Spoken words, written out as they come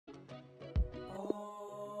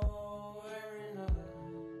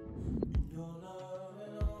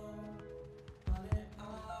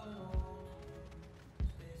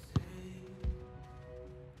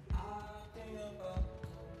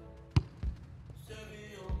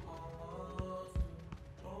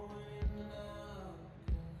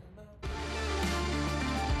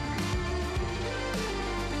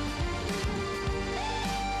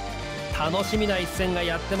楽しみな一戦が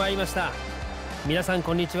やってまいりました。皆さん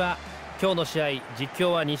こんにちは。今日の試合実況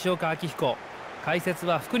は西岡明彦、解説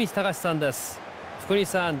は福西隆さんです。福西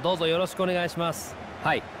さん、どうぞよろしくお願いします。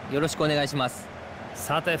はい、よろしくお願いします。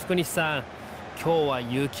さて福西さん、今日は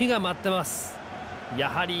雪が舞ってます。や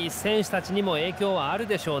はり選手たちにも影響はある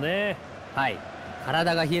でしょうね。はい、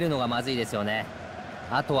体が冷えるのがまずいですよね。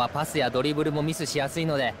あとはパスやドリブルもミスしやすい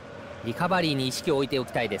ので、リカバリーに意識を置いてお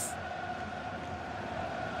きたいです。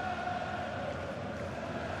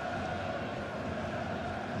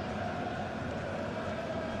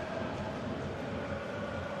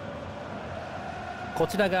こ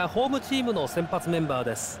ちらがホームチームの先発メンバー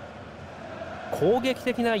です。攻撃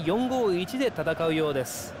的な4-5-1で戦うようで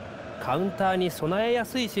す。カウンターに備えや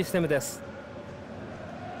すいシステムです。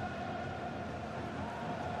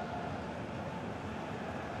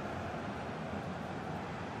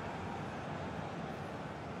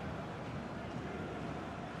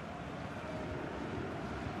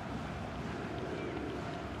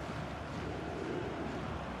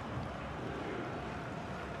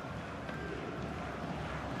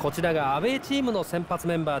こちらがアウェーチームの先発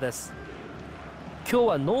メンバーです。今日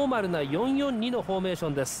はノーマルな4-4-2のフォーメーショ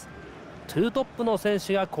ンです。2トップの選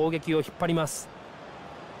手が攻撃を引っ張ります。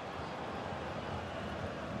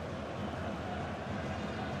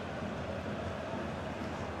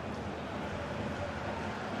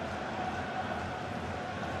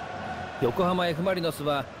横浜 F ・マリノス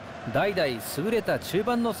は代々優れた中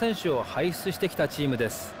盤の選手を輩出してきたチームで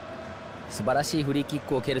す。素晴らしいフリーキッ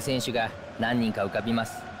クを蹴る選手が何人か浮かびま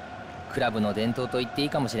す。クラブの伝統と言っていい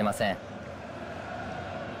かもしれません。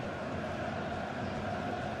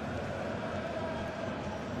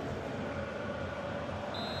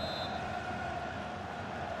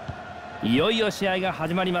いよいよ試合が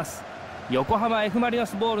始まります。横浜 F ・マリノ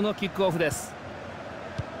スボールのキックオフです。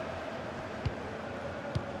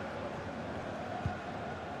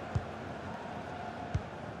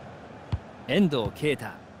遠藤啓太、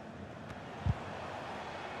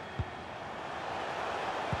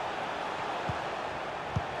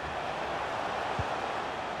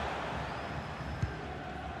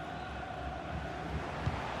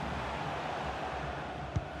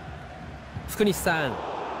福西さん、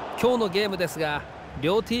今日のゲームですが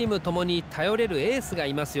両チームともに頼れるエースが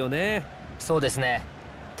いますよね。そうですね、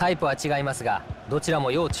タイプは違いますがどちら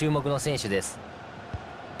も要注目の選手です。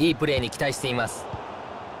いいプレーに期待しています。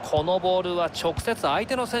このボールは直接相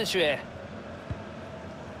手の選手へ。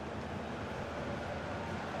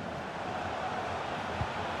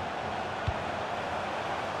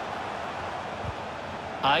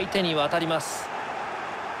相手に渡ります。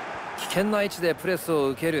危険な位置でプレスを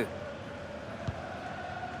受ける。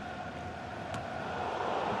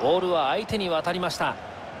ボールは相手に渡りました。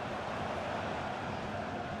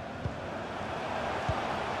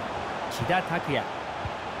木田拓也、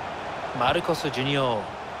マルコス・ジュニオ、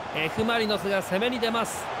F ・マリノスが攻めに出ま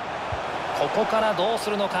す。ここからどうす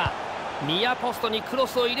るのか。ニアポストにクロ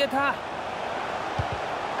スを入れた。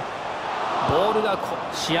ボールが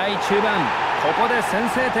試合中盤、ここで先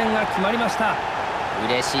制点が決まりました。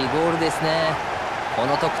嬉しいゴールですね。こ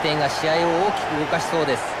の得点が試合を大きく動かしそう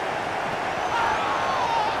です。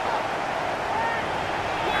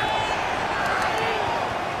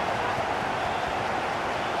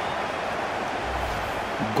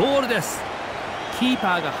ゴールです。キー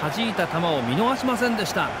パーが弾いた球を見逃しませんで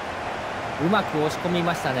した。うまく押し込み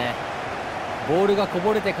ましたね。ボールがこ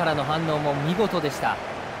ぼれてからの反応も見事でした。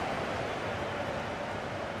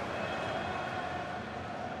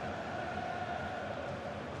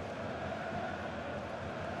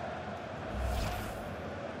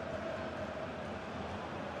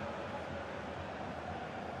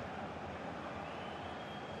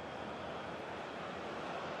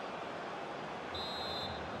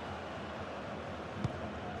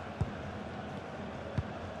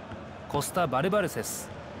コスタ・バルバルセス、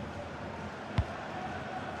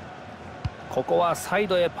ここはサイ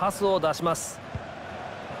ドへパスを出します。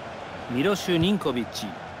ミロシュ・ニンコビッチ、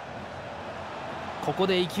ここ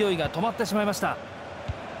で勢いが止まってしまいました。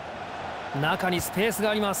中にスペースが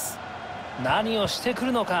あります。何をしてく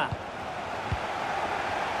るのか。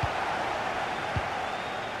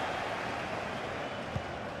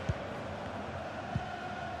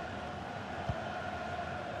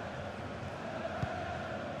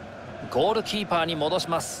ゴールキーパーに戻し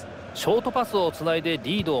ます。ショートパスをつないで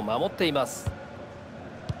リードを守っています。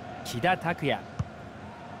木田拓也、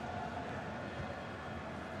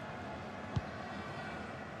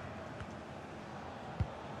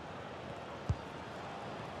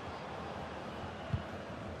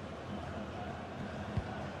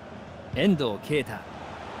遠藤啓太、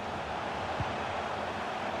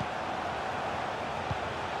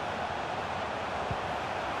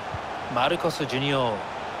マルコス・ジュニオー、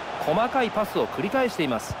細かいパスを繰り返してい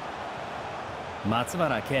ます。松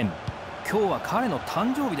原健、今日は彼の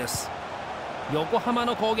誕生日です。横浜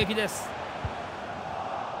の攻撃です。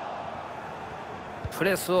プ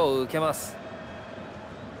レスを受けます。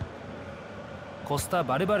コスタ・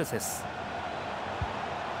バルバルセス、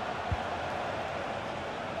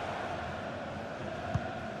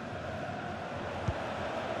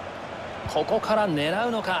ここから狙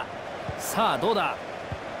うのか。さあどうだ。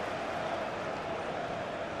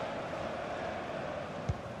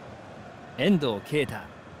遠藤啓太、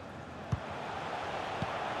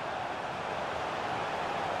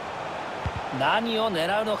何を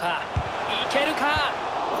狙うのか。いけるか。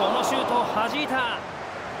このシュートを弾いた。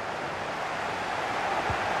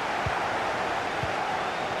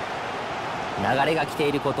流れが来て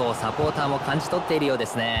いることをサポーターも感じ取っているようで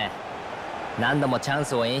すね。何度もチャン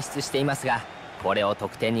スを演出していますが、これを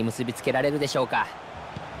得点に結びつけられるでしょうか。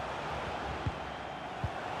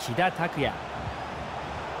木田拓也、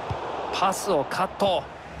パスをカット。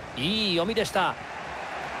いい読みでした。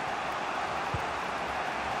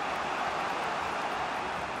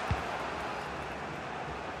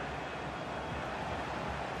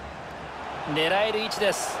狙える位置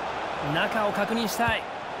です。中を確認したい。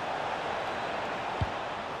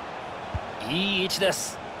いい位置で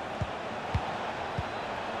す。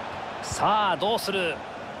さあどうする。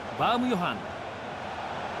バームヨハン、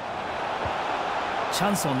チ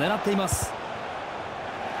ャンスを狙っています。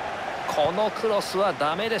このクロスは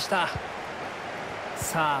ダメでした。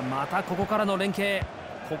さあまたここからの連携、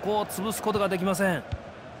ここを潰すことができません。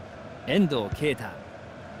遠藤啓太、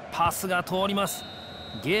パスが通ります。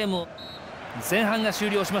ゲーム前半が終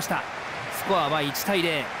了しました。スコアは1対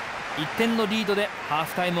0、1点のリードでハー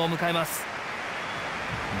フタイムを迎えます。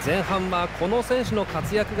前半はこの選手の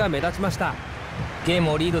活躍が目立ちました。ゲー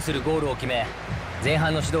ムをリードするゴールを決め、前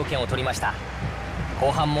半の主導権を取りました。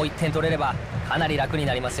後半も1点取れればかなり楽に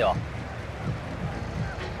なりますよ。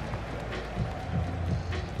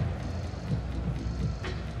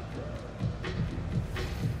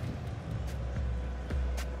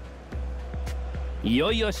い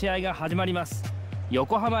よいよ試合が始まります。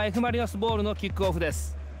横浜 F ・マリノスボールのキックオフで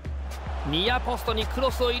す。ニアポストにクロ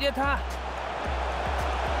スを入れた。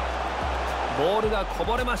ボールがこ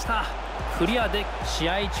ぼれました。クリアで試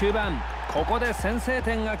合中盤、ここで先制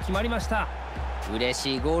点が決まりました。嬉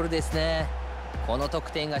しいゴールですね。この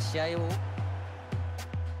得点が試合を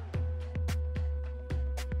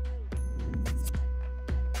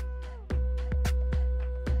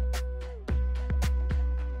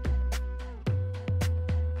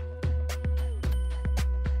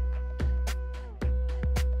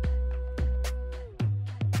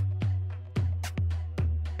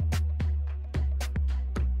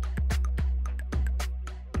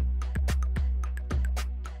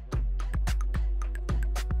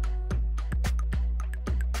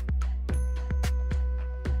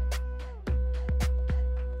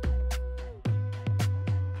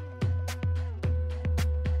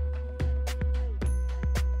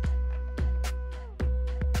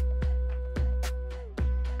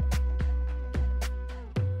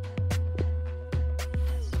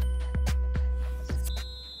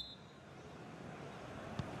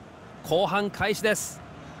後半開始です。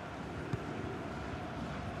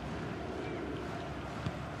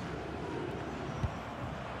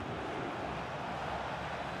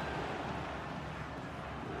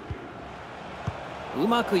う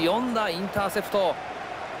まく読んだインターセプト。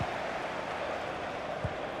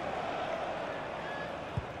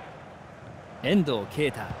遠藤啓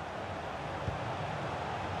太、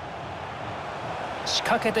仕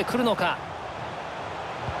掛けてくるのか。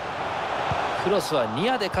クロスはニ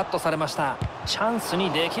アでカットされました。チャンス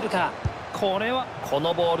にできるか。こ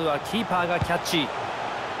のボールはキーパーがキャッチ。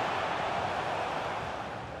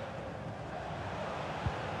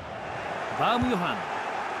バームヨハ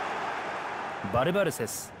ン、バルバルセ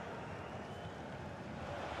ス、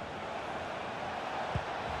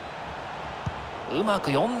うま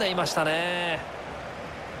く読んでいましたね。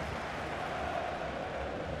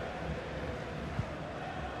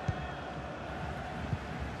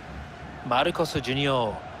マルコス・ジュニ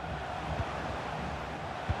オー、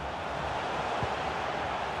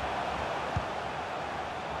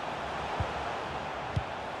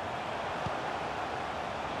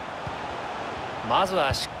まず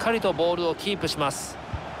はしっかりとボールをキープします。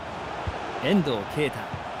遠藤啓太、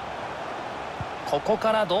ここ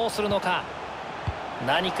からどうするのか。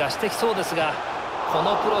何かしてきそうですが、こ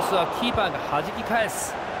のクロスはキーパーが弾き返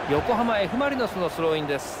す。横浜 F ・マリノスのスローイン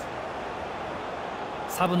です。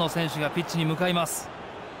サブの選手がピッチに向かいます。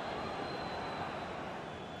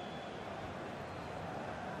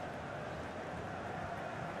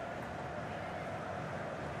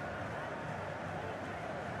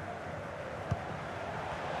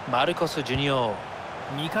マルコス・ジュニオ。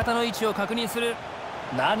味方の位置を確認する。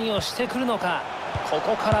何をしてくるのか。こ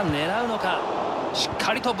こから狙うのか。しっ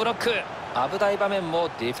かりとブロック。危ない場面も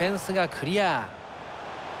ディフェンスがクリア。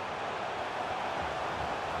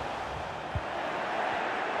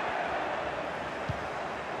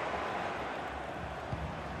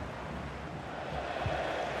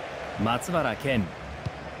松原健。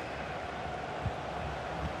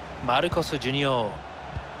マルコス・ジュニオ。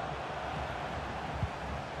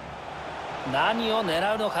何を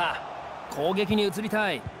狙うのか。攻撃に移り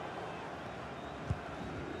たい。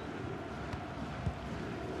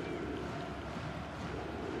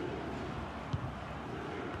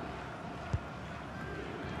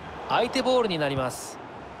相手ボールになります。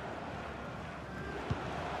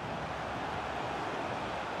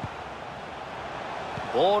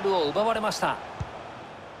ボールを奪われました。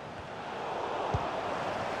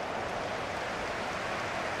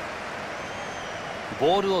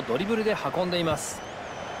ボールをドリブルで運んでいます。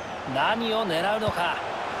何を狙うのか。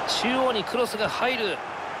中央にクロスが入る。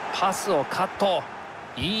パスをカット。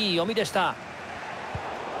いい読みでした。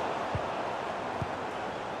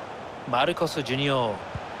マルコス・ジュニオ。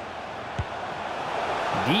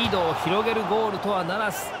リードを広げるゴールとはなら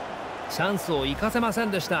ず、チャンスを生かせません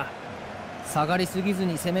でした。下がりすぎず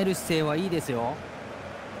に攻める姿勢はいいですよ。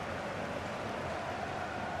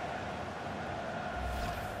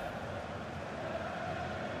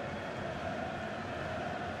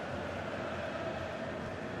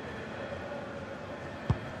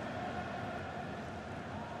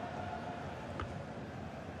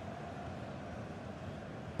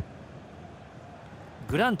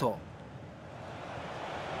グラント。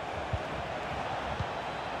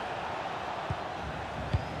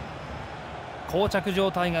膠着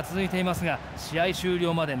状態が続いていますが、試合終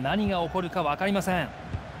了まで何が起こるか分かりません。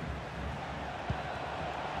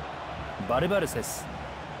バルバルセス。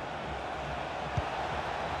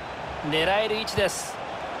狙える位置です。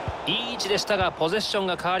いい位置でしたがポゼッション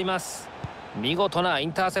が変わります。見事なイ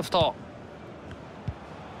ンターセプト。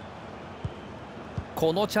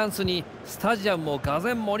このチャンスにスタジアムもが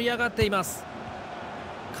ぜん盛り上がっています。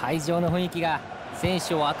会場の雰囲気が選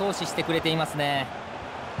手を後押ししてくれていますね。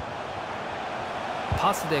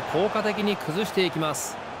パスで効果的に崩していきま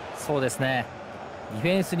す。そうですね。ディフ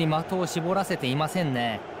ェンスに的を絞らせていません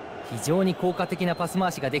ね。非常に効果的なパス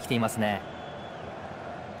回しができていますね。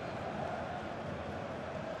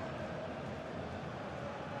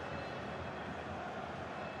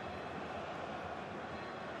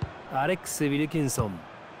アレックス・ウィルキンソン。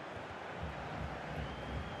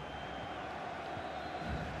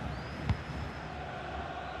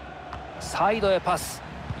サイドへパス。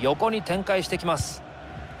横に展開してきます。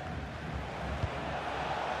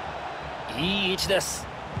いい位置です。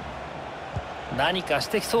何かし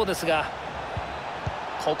てきそうですが、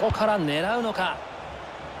ここから狙うのか。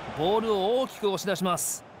ボールを大きく押し出しま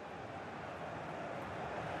す。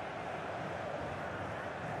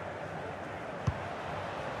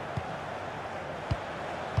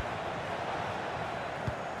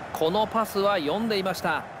このパスは読んでいまし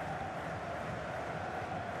た。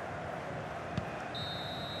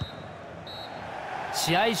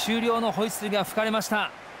試合終了のホイッスルが吹かれまし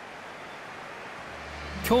た。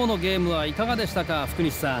今日のゲームはいかがでしたか、福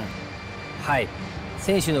西さん。はい、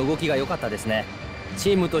選手の動きが良かったですね。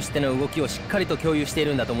チームとしての動きをしっかりと共有してい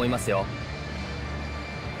るんだと思いますよ。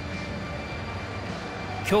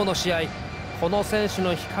今日の試合、この選手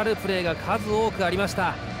の光るプレーが数多くありまし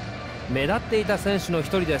た。目立っていた選手の一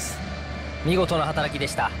人です。見事な働きで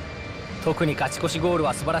した。特に勝ち越しゴール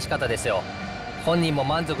は素晴らしかったですよ。本人も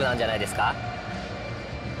満足なんじゃないですか。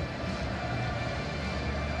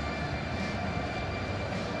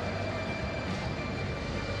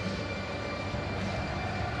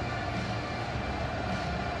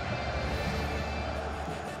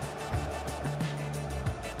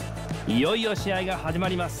いよいよ試合が始ま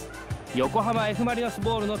ります。横浜 F ・マリノス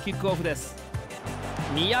ボールのキックオフです。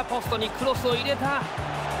ニアポストにクロスを入れた。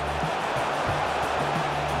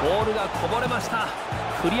ボールがこぼれました。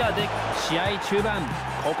クリアで試合中盤、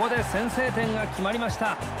ここで先制点が決まりまし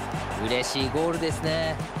た。嬉しいゴールです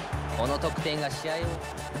ね。この得点が試合を。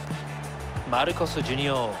マルコス・ジュニ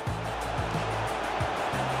オ。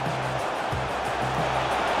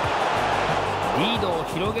リードを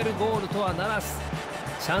広げるゴールとはならず、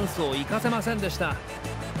チャンスを生かせませんでした。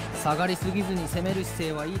下がりすぎずに攻める姿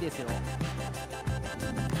勢はいいですよ。